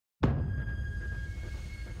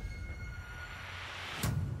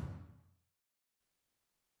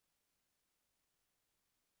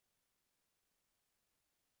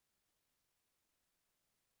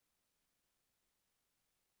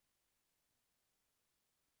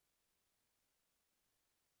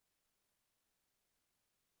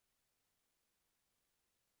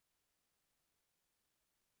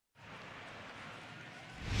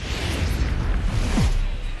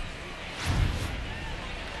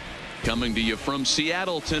Coming to you from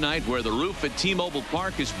Seattle tonight, where the roof at T-Mobile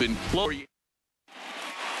Park has been closed.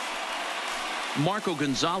 Marco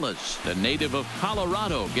Gonzalez, the native of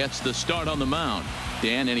Colorado, gets the start on the mound.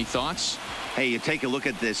 Dan, any thoughts? Hey, you take a look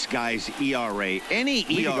at this guy's ERA. Any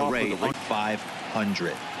ERA, like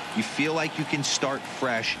 500. You feel like you can start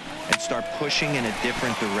fresh and start pushing in a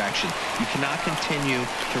different direction. You cannot continue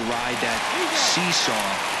to ride that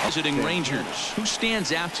seesaw. Visiting Rangers. Who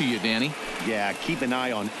stands out to you, Danny? Yeah, keep an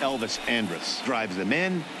eye on Elvis Andrus. Drives them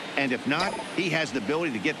in, and if not, he has the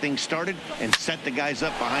ability to get things started and set the guys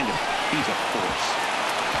up behind him. He's a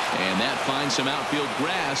force. And that finds some outfield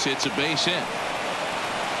grass. It's a base hit.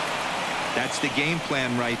 That's the game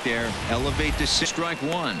plan right there. Elevate the strike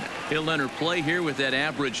one. He'll enter play here with that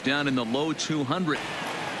average down in the low 200.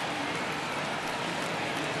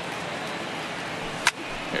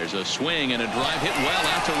 There's a swing and a drive hit well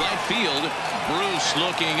out to right field. Bruce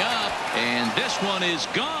looking up, and this one is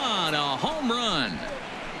gone. A home run.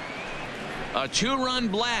 A two-run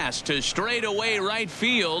blast to straightaway right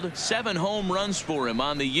field. 7 home runs for him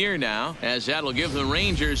on the year now, as that'll give the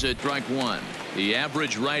Rangers a strike one. The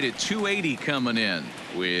average right at 280 coming in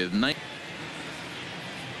with 9.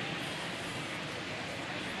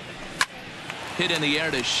 Hit in the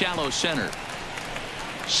air to shallow center.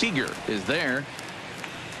 Seager is there.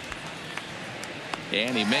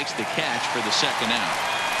 And he makes the catch for the second out.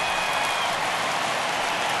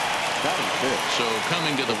 So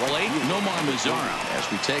coming to the plate, Nomar Mazara, as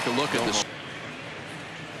we take a look at this.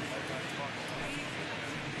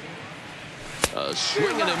 A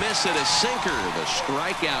swing and a miss at a sinker. The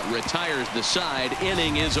strikeout retires the side.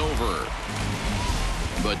 Inning is over.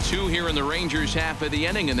 But 2 here in the Rangers half of the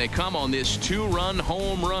inning, and they come on this 2-run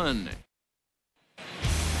home run.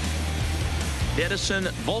 Edison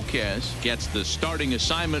Volquez gets the starting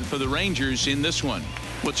assignment for the Rangers in this one.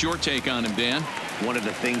 What's your take on him, Dan? One of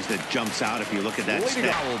the things that jumps out if you look at that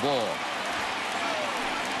foul ball.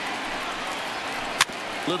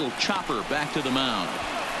 Little chopper back to the mound.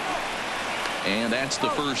 And that's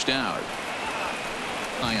the first out.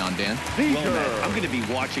 Eye on, Dan. Well, Matt, I'm going to be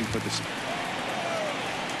watching for this.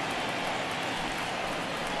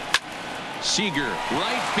 Seager,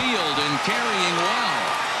 right field and carrying well.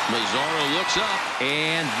 Mazara looks up,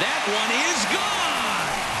 and that one is gone.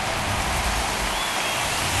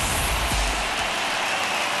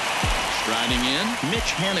 Striding in,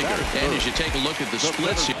 Mitch Haniger. And as you take a look at the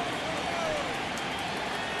splits here.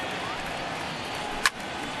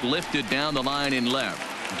 Lifted down the line in left.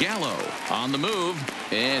 Gallo on the move,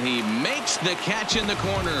 and he makes the catch in the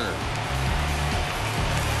corner.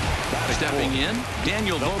 Stepping in,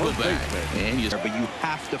 Daniel Vogelbach. But you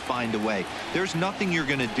have to find a way. There's nothing you're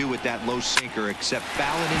going to do with that low sinker except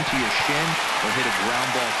foul it into your shin or hit a ground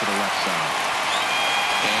ball to the left side.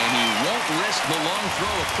 And he won't risk the long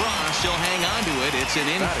throw across. He'll hang on to it. It's an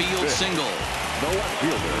infield single.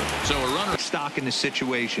 So a runner. Stock in the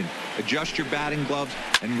situation. Adjust your batting gloves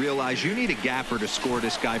and realize you need a gapper to score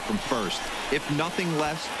this guy from first, if nothing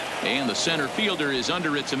less. And the center fielder is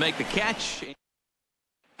under it to make the catch.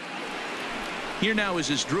 Here now is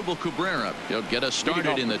Asdrubal Cabrera. He'll get us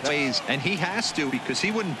started in the plays, and he has to because he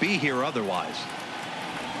wouldn't be here otherwise.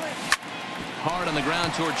 Hard on the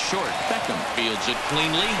ground towards short. Beckham fields it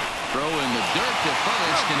cleanly. Throw in the dirt to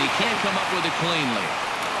first, and he can't come up with it cleanly.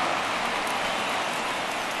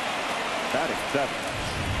 Batting 7,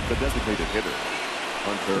 the designated hitter.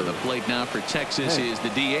 To the plate now for Texas is the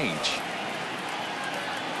DH.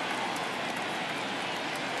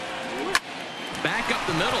 Back up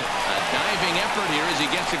the middle. A diving effort here as he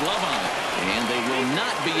gets a glove on it. And they will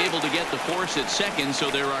not be able to get the force at second, so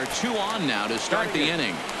there are 2 on now to start the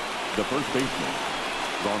inning. The first baseman,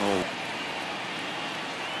 Ronald.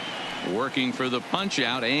 Working for the punch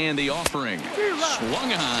out and the offering.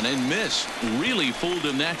 Swung on and missed. Really fooled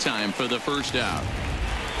him that time for the first out.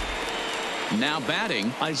 Now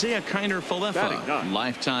batting, Isaiah Kiner-Falefa.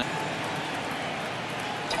 Lifetime.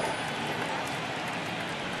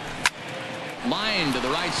 Line to the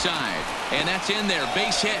right side, and that's in there.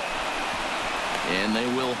 Base hit. And they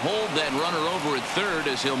will hold that runner over at third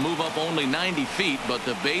as he'll move up only 90 feet, but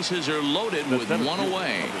the bases are loaded with 1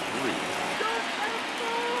 away.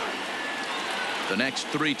 The next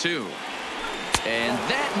 3-2. And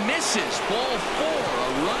that misses. Ball 4. A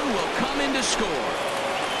run will come in to score.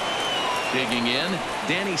 Digging in,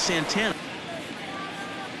 Danny Santana.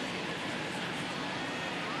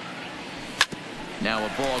 Now a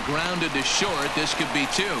ball grounded to short. This could be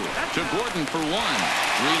 2. To Gordon for 1.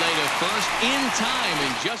 Relay to first in time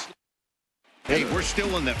and just. Hey, we're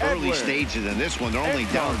still in the early stages in this one. They're only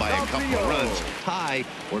down by a couple of runs. Tie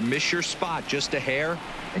or miss your spot just a hair,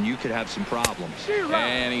 and you could have some problems.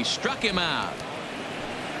 And he struck him out.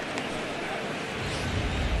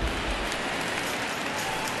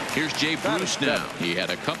 Here's Jay Bruce now. He had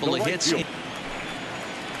a couple of hits.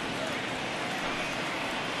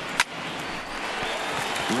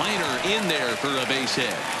 Liner in there for a base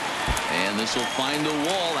hit. And this will find the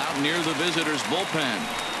wall out near the visitors' bullpen.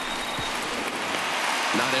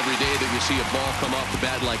 Not every day that we see a ball come off the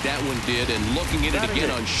bat like that one did. And looking at it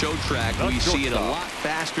again on show track, we see it a lot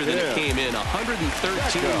faster than it came in. 113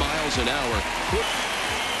 miles an hour.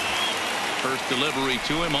 First delivery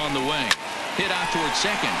to him on the way. Hit out towards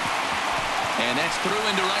second. And that's through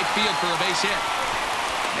into right field for a base hit.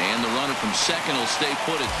 And the runner from second will stay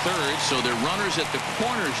put at third. So they're runners at the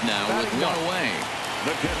corners now with one away.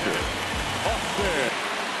 The catcher, off there.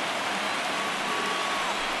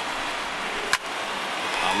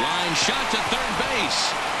 A line shot to third base.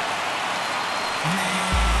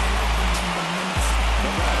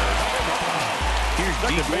 Here's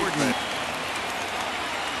D. Gordon.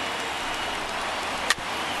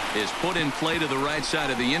 Is put in play to the right side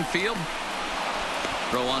of the infield.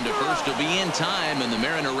 Throw on to first to be in time, and the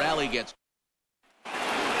Mariner rally gets.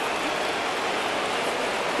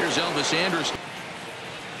 Here's Elvis Andrus.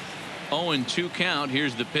 0-2 count.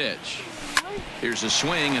 Here's the pitch. Here's a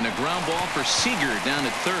swing and a ground ball for Seager down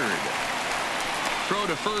at third. Throw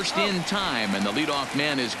to first in time, and the leadoff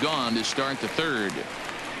man is gone to start the third.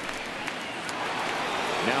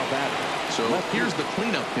 Now batting. So here's the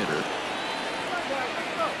cleanup hitter.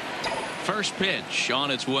 First pitch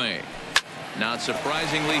on its way. Not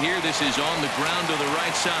surprisingly here, this is on the ground to the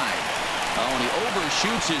right side. Oh, and he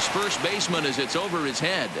overshoots his first baseman as it's over his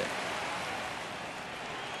head.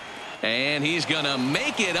 And he's going to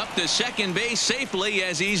make it up to second base safely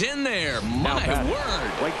as he's in there. My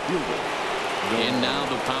word. Right fielder. And now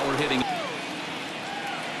the power hitting.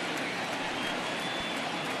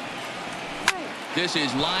 This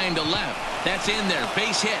is line to left. That's in there.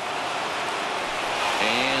 Base hit.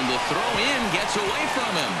 And the throw in gets away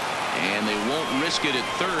from him. And they won't risk it at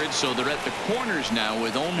third, so they're at the corners now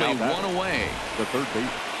with only one away. The third base.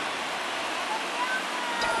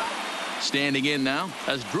 Standing in now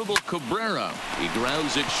as Drupal Cabrera. He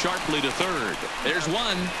grounds it sharply to third. There's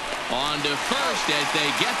one. On to first as they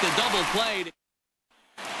get the double play.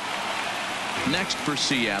 Next for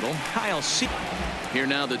Seattle, Kyle C. Here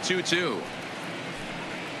now the 2-2.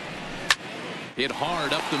 Hit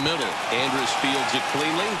hard up the middle. Andrus fields it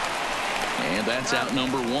cleanly. And that's out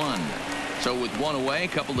number one. So with one away, a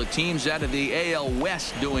couple of teams out of the AL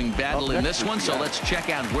West doing battle in this one. So let's check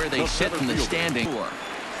out where they sit in the standing.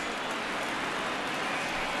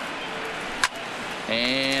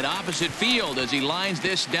 And opposite field as he lines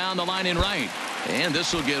this down the line in right. And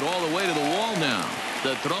this will get all the way to the wall now.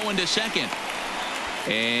 The throw into second.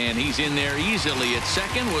 And he's in there easily at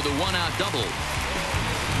second with a one-out double.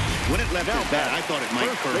 When it left his bat, I thought it might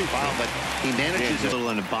curve foul, but he manages a little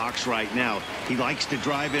in the box right now. He likes to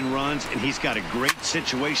drive in runs, and he's got a great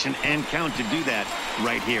situation and count to do that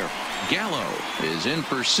right here. Gallo is in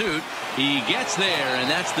pursuit. He gets there, and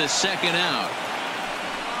that's the second out.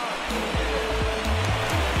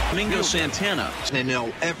 Domingo Santana. They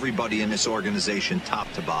know everybody in this organization top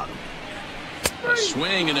to bottom. A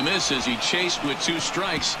swing and a miss as he chased with 2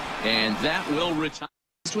 strikes, and that will retire.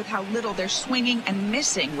 With how little they're swinging and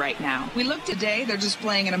missing right now. We look today, they're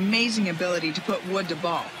displaying an amazing ability to put wood to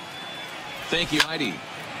ball. Thank you, Heidi.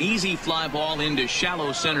 Easy fly ball into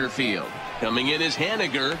shallow center field. Coming in is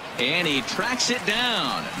Haniger, and he tracks it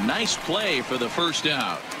down. Nice play for the first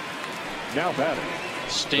out. Now batting.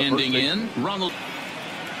 Standing in, Ronald.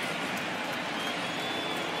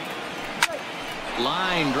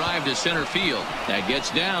 Line drive to center field. That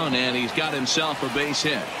gets down, and he's got himself a base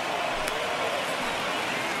hit.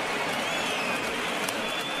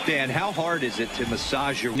 Dan, how hard is it to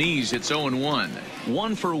massage your knees? It's 0-1.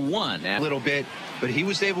 1 for 1. A little bit, but he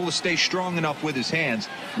was able to stay strong enough with his hands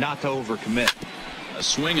not to overcommit. A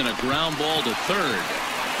swing and a ground ball to third.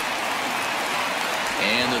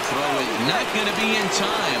 And the throw is not going to be in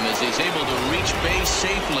time as he's able to reach base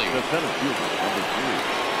safely. The center fielder,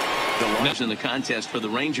 number 3. In the contest for the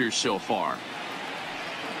Rangers so far.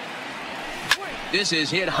 This is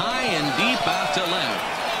hit high and deep out to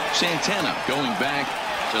left. Santana going back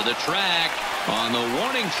to the track. On the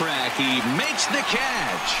warning track, he makes the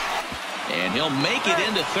catch. And he'll make it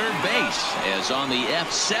into third base as on the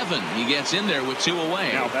F7 he gets in there with 2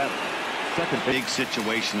 away. Now that second big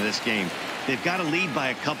situation in this game. They've got to lead by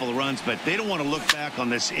a couple of runs, but they don't want to look back on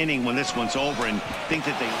this inning when this one's over and think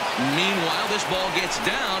that they... Meanwhile, this ball gets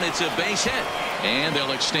down. It's a base hit. And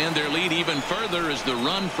they'll extend their lead even further as the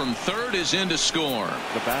run from third is in to score.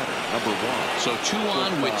 The batter, number 1. So 2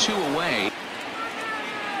 on with 2 away.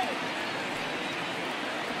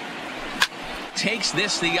 Takes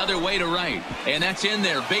this the other way to right. And that's in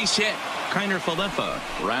there. Base hit. Kiner-Falefa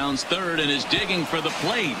rounds third and is digging for the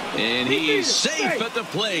plate. And he's safe at the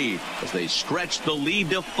plate as they stretch the lead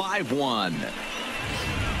to 5-1.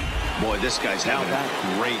 Boy, this guy's having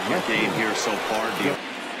a great game here so far.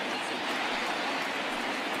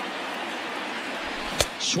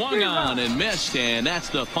 Swung on and missed, and that's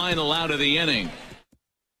the final out of the inning.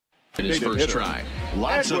 In his first try.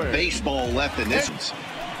 Lots of baseball left in this one.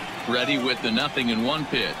 Ready with the 0-1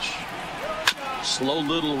 pitch. Slow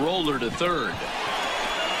little roller to third.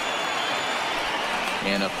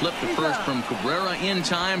 And a flip to first from Cabrera in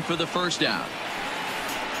time for the first out.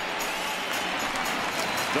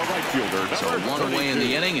 The right fielder. So 1 away in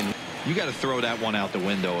the inning. And you got to throw that one out the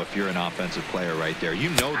window if you're an offensive player right there. You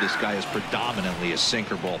know this guy is predominantly a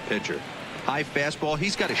sinker ball pitcher. High fastball,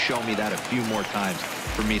 he's got to show me that a few more times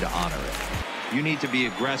for me to honor it. You need to be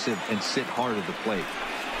aggressive and sit hard at the plate.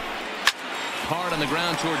 Hard on the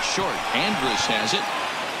ground towards short. Andrus has it.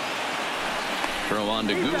 Throw on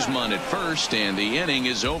to Guzman at first, and the inning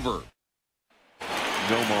is over.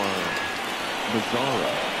 Nomar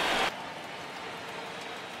Mazara.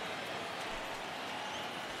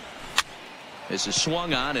 This is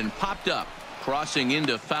swung on and popped up. Crossing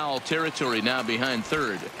into foul territory now behind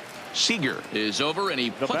third. Seager is over, and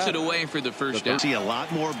he puts it away for the first out. See a lot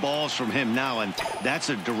more balls from him now, and that's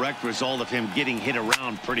a direct result of him getting hit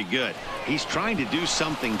around pretty good. He's trying to do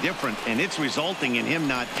something different, and it's resulting in him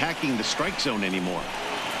not attacking the strike zone anymore.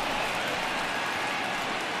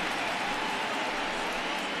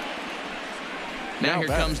 Now here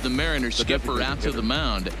comes the Mariners skipper out to the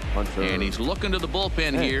mound, and he's looking to the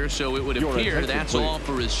bullpen here, so it would appear that's all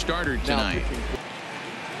for his starter tonight.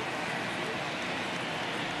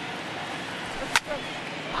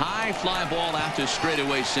 High fly ball out to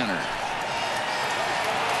straightaway center.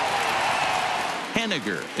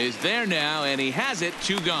 Henniger is there now, and he has it.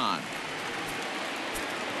 2 gone.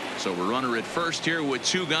 So a runner at first here with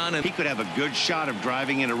 2 gone. And he could have a good shot of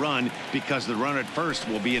driving in a run because the runner at first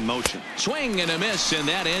will be in motion. Swing and a miss, and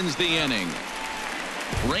that ends the inning.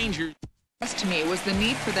 Rangers. To me was the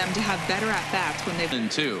need for them to have better at-bats when they've...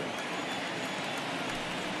 2.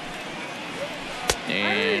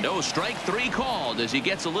 And strike 3 called as he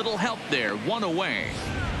gets a little help there. 1 away.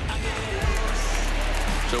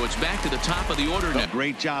 So it's back to the top of the order now.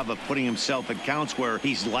 Great job of putting himself at counts where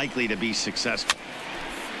he's likely to be successful.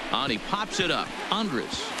 He pops it up.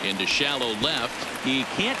 Andrus into shallow left. He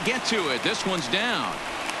can't get to it. This one's down.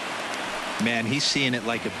 Man, he's seeing it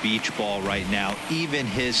like a beach ball right now. Even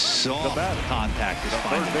his soft contact is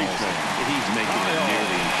fine. He's making it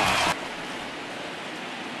nearly impossible.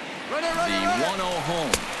 The 1-0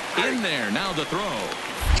 home. In there. Now the throw.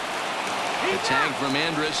 The tag from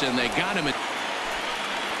Andrus, and they got him.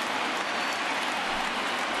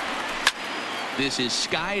 This is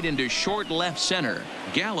skied into short left center.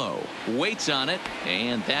 Gallo waits on it,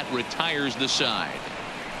 and that retires the side.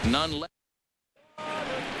 None left.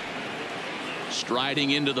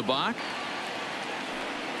 Striding into the box.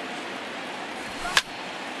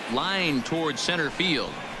 Line towards center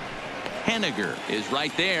field. Henniger is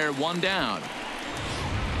right there. 1 down.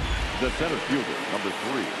 The center fielder, number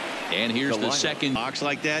 3. And here's the second box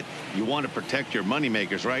like that. You want to protect your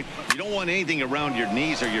moneymakers, right? You don't want anything around your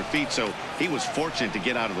knees or your feet, so he was fortunate to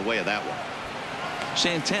get out of the way of that one.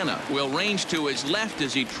 Santana will range to his left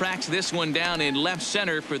as he tracks this one down in left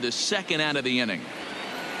center for the second out of the inning.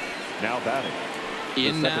 Now batting.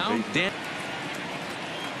 In now.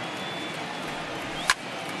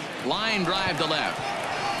 Line drive to left.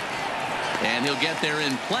 And he'll get there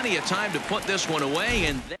in plenty of time to put this one away.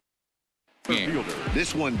 And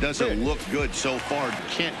this one doesn't look good so far.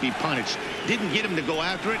 Can't be punished. Didn't get him to go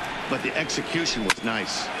after it, but the execution was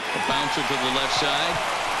nice. A bouncer to the left side.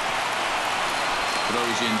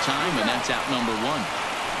 Throws in time, and that's out number 1.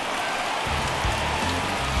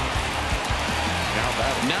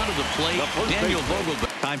 Now to the plate, Daniel Vogel.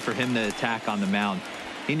 Time for him to attack on the mound.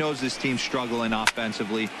 He knows this team's struggling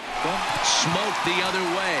offensively. Smoke the other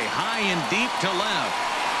way, high and deep to left.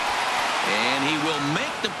 And he will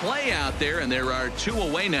make the play out there, and there are 2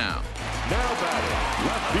 away now. Now batting,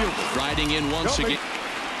 left fielder. Riding in once again.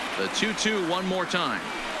 The 2-2 one more time.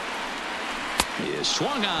 He is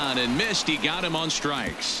swung on and missed. He got him on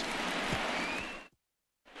strikes.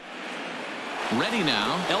 Ready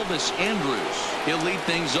now, Elvis Andrus. He'll lead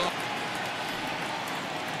things off.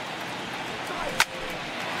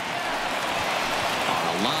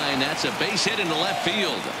 line. That's a base hit into left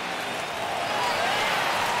field.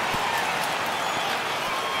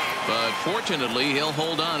 But fortunately, he'll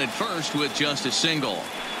hold on at first with just a single.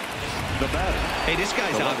 The batter. Hey, this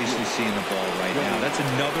guy's obviously seeing the ball right now. That's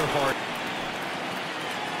another hard.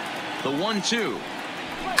 The 1-2.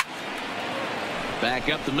 Back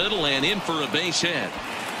up the middle and in for a base hit.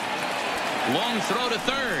 Long throw to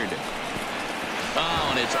third. Oh,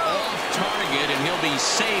 and it's off target, and he'll be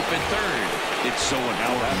safe at third. It's so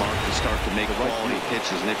important, Mark, to start to make quality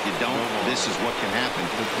pitches, and if you don't, this is what can happen.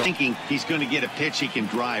 Thinking he's going to get a pitch he can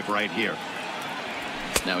drive right here.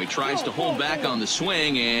 Now he tries to hold back on the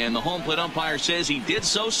swing, and the home plate umpire says he did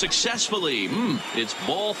so successfully. It's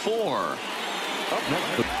ball 4.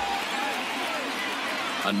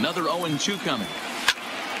 Another 0-2 coming.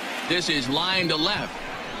 This is line to left.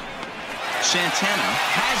 Santana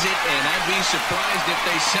has it, and I'd be surprised if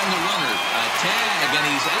they send the runner. A tag, and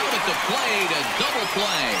he's out at the plate, a double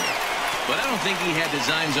play. But I don't think he had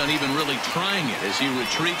designs on even really trying it as he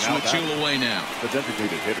retreats with 2 away now. The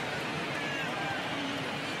designated hitter.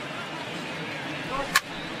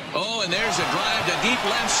 Oh, and there's a drive to deep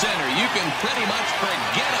left center. You can pretty much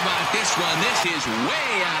forget about this one. This is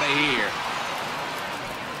way out of here.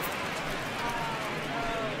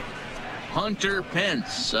 Hunter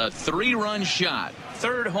Pence, a 3-run shot.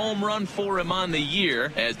 3rd home run for him on the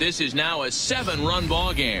year, as this is now a 7-run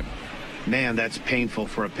ball game. Man, that's painful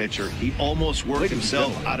for a pitcher. He almost worked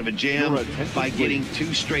himself out of a jam by getting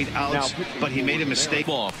 2 straight outs, but he made a mistake.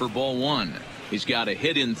 Ball for ball 1. He's got a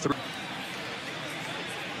hit in 3.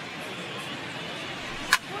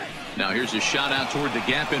 Now here's a shot out toward the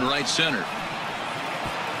gap in right center.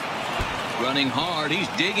 Running hard, he's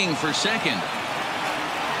digging for second.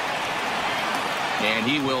 And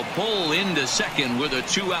he will pull into second with a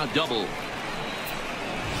 2-out double.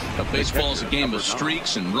 Baseball's a game of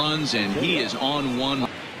streaks and runs, and he is on one.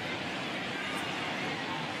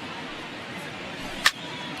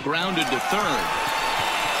 Grounded to third.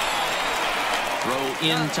 Throw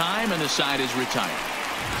in time, and the side is retired.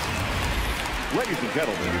 Ladies and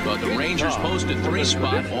gentlemen, but the Rangers posted 3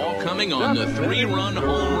 spot, all coming on the 3-run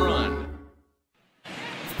home run.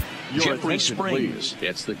 Jeffrey Springs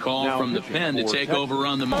gets the call from the pen to take over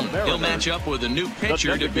on the mound. He'll match up with a new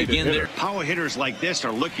pitcher to begin there. Power hitters like this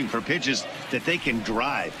are looking for pitches that they can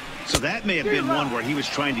drive. So that may have been one where he was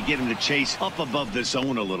trying to get him to chase up above the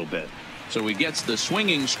zone a little bit. So he gets the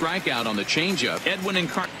swinging strikeout on the changeup. Edwin and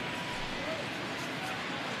Car.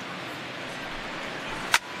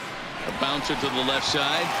 A bouncer to the left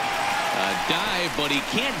side. A dive, but he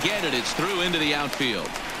can't get it. It's through into the outfield.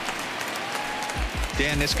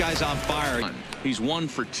 Dan, this guy's on fire. He's 1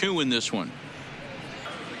 for 2 in this one.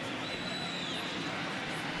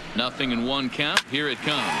 Nothing in 1 count. Here it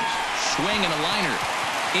comes. Swing and a liner.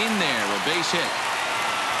 In there, a base hit.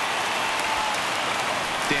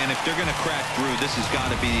 Dan, if they're going to crack through, this has got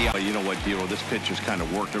to be the... You know what, Dero? This pitcher's kind of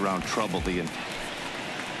worked around trouble. Line to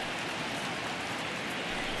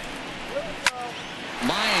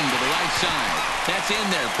the right side. That's in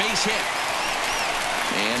there. Base hit.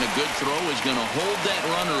 And a good throw is going to hold that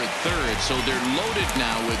runner at third, so they're loaded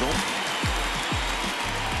now with him.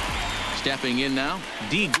 Stepping in now,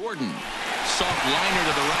 D. Gordon. Soft liner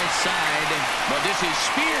to the right side, but this is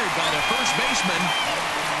speared by the first baseman.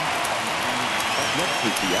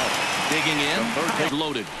 Digging in,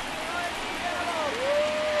 loaded.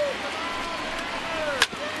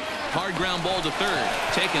 Hard ground ball to third,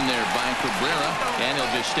 taken there by Cabrera, and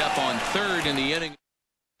he'll just step on third in the inning.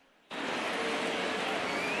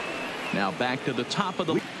 Now back to the top of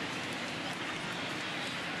the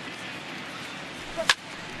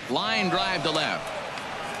line drive to left.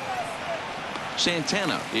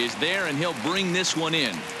 Santana is there, and he'll bring this one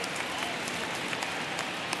in.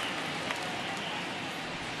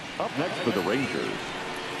 Up next for the Rangers.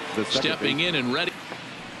 Stepping in and ready.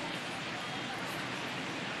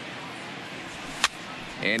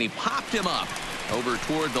 And he popped him up over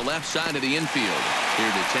toward the left side of the infield.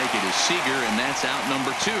 Here to take it is Seager, and that's out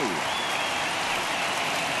number 2.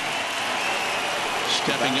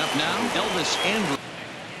 Stepping up now, Elvis Andrews.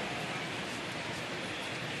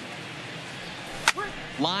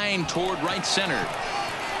 Line toward right center.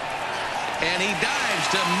 And he dives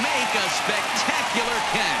to make a spectacular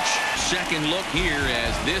catch. Second look here,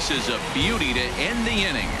 as this is a beauty to end the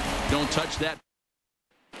inning. Don't touch that.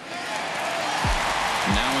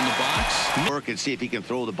 Now in the box. Work and see if he can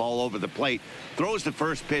throw the ball over the plate. Throws the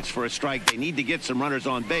first pitch for a strike. They need to get some runners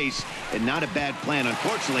on base, and not a bad plan.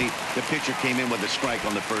 Unfortunately, the pitcher came in with a strike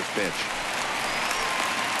on the first pitch.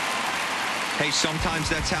 Hey, sometimes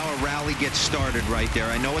that's how a rally gets started right there.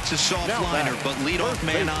 I know it's a soft liner, but leadoff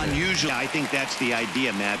man on usually. Yeah, I think that's the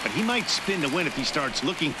idea, Matt, but he might spin to win if he starts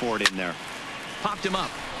looking for it in there. Popped him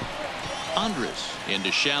up. Andres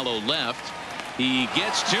into shallow left. He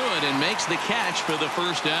gets to it and makes the catch for the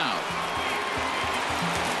first out.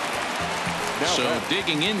 So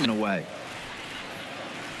digging in away.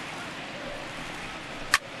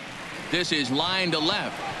 This is line to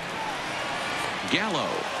left. Gallo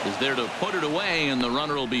is there to put it away, and the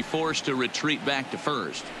runner will be forced to retreat back to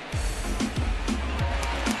first.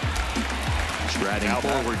 Striding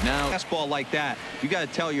forward now. Fastball like that, you got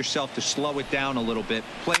to tell yourself to slow it down a little bit,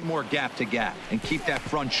 play more gap to gap, and keep that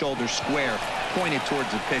front shoulder square pointed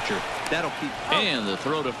towards the pitcher. That'll keep. And the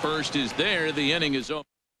throw to first is there. The inning is over.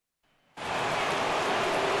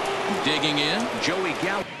 Digging in, Joey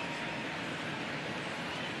Gallo.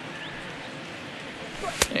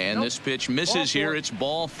 And this pitch misses here. It's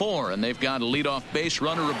ball 4, and they've got a leadoff base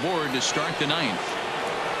runner aboard to start the 9th.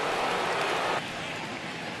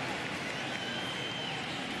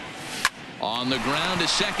 On the ground to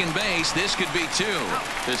second base. This could be 2.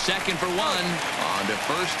 The second for 1. On to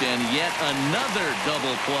first, and yet another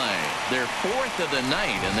double play. Their 4th of the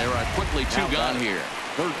night, and there are quickly 2 gone here.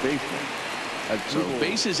 Third baseman. So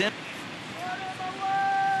bases in.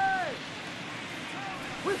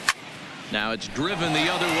 Now it's driven the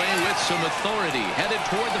other way with some authority, headed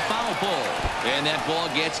toward the foul pole, and that ball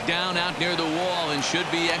gets down out near the wall and should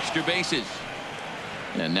be extra bases.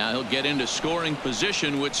 And now he'll get into scoring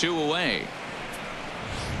position with 2 away.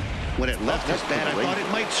 When it left his bat, I thought it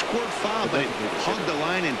might squirt foul, but it hugged the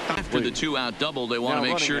line and after the 2-out double, they want to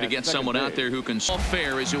make sure to get someone out there who can solve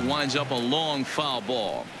fair as it winds up a long foul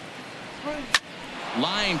ball.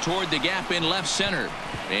 Line toward the gap in left center,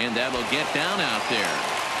 and that'll get down out there.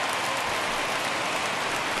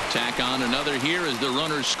 Tack on another here as the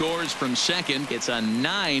runner scores from second. It's a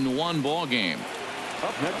 9-1 ball game.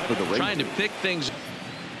 Up next for the Rangers. Trying to pick things.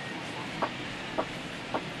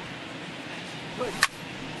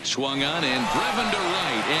 Swung on and driven to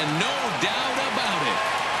right, and no doubt about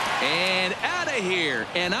it. And out of here,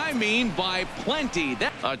 and I mean by plenty.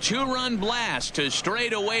 A 2-run blast to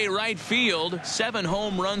straightaway right field. 7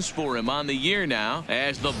 home runs for him on the year now,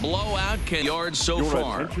 as the blowout can yards so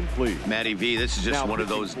far. Matty V, this is just one of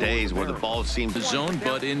those days where the ball seems the zone,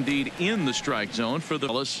 but indeed in the strike zone for the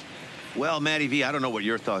Ellis. Well, Matty V, I don't know what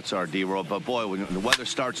your thoughts are, D-Roll, but boy, when the weather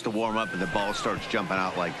starts to warm up and the ball starts jumping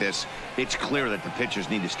out like this, it's clear that the pitchers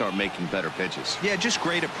need to start making better pitches. Yeah, just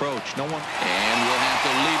great approach. No one. And we'll have to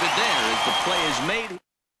leave it there as the play is made.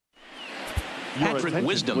 Patrick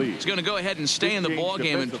Wisdom is going to go ahead and stay in the ball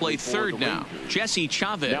game and play third now. Jesse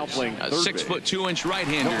Chavez, a 6'2"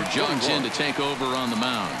 right-hander, jogs in to take over on the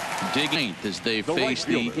mound. Digging as they face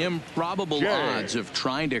the improbable odds of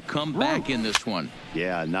trying to come back in this one.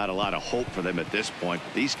 Yeah, not a lot of hope for them at this point.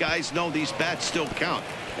 These guys know these bats still count,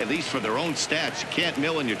 at least for their own stats. You can't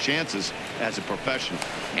mill in your chances as a professional.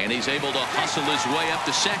 And he's able to hustle his way up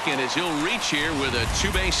to second as he'll reach here with a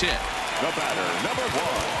 2-base hit. The batter, number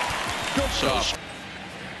 1. So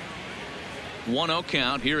 1-0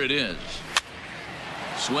 count. Here it is.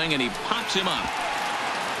 Swing, and he pops him up.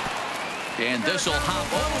 And this will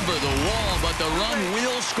hop over the wall, but the run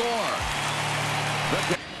will score.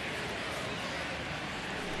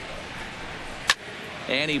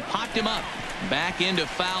 And he popped him up. Back into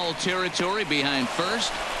foul territory behind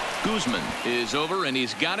first. Guzman is over, and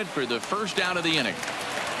he's got it for the first out of the inning.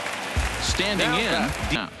 Standing in.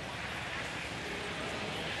 Now.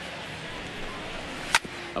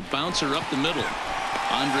 A bouncer up the middle.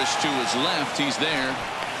 Andres to his left. He's there.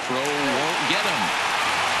 Throw won't get him.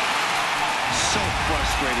 So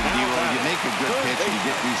frustrating, D-Roll. You make a good pitch and you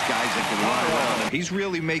get these guys that can run around him. He's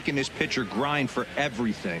really making his pitcher grind for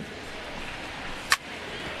everything.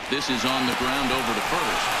 This is on the ground over to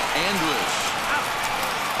first. Andres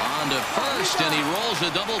on to first, and he rolls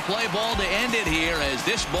a double play ball to end it here as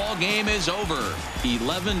this ball game is over.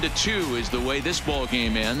 11-2 is the way this ball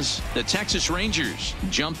game ends. The Texas Rangers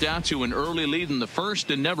jumped out to an early lead in the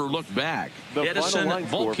first and never looked back. Edison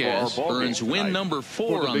Volquez earns win number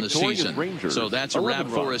 4 on the season. Rangers, so that's a wrap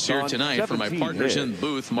for us here tonight. For my partners in the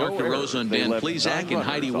booth, Mark DeRosa and Dan Plezak and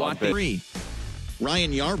Heidi Watt.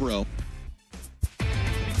 Ryan Yarbrough.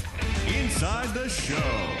 Inside the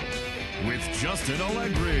Show with Justin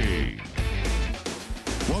Allegri.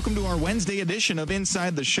 Welcome to our Wednesday edition of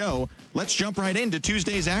Inside the Show. Let's jump right into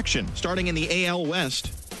Tuesday's action. Starting in the AL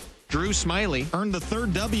West, Drew Smyly earned the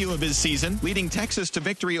 3rd W of his season, leading Texas to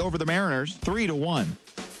victory over the Mariners 3-1.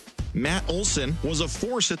 Matt Olson was a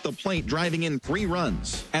force at the plate, driving in 3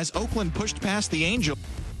 runs as Oakland pushed past the Angels.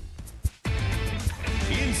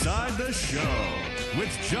 Inside the Show with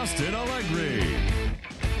Justin Allegri.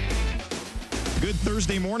 Good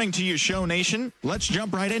Thursday morning to you, Show Nation. Let's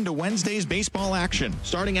jump right into Wednesday's baseball action.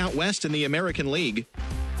 Starting out west in the American League,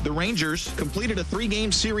 the Rangers completed a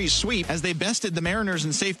 3-game series sweep as they bested the Mariners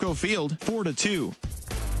in Safeco Field 4-2.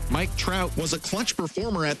 Mike Trout was a clutch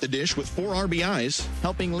performer at the dish with 4 RBIs,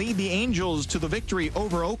 helping lead the Angels to the victory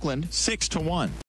over Oakland 6-1.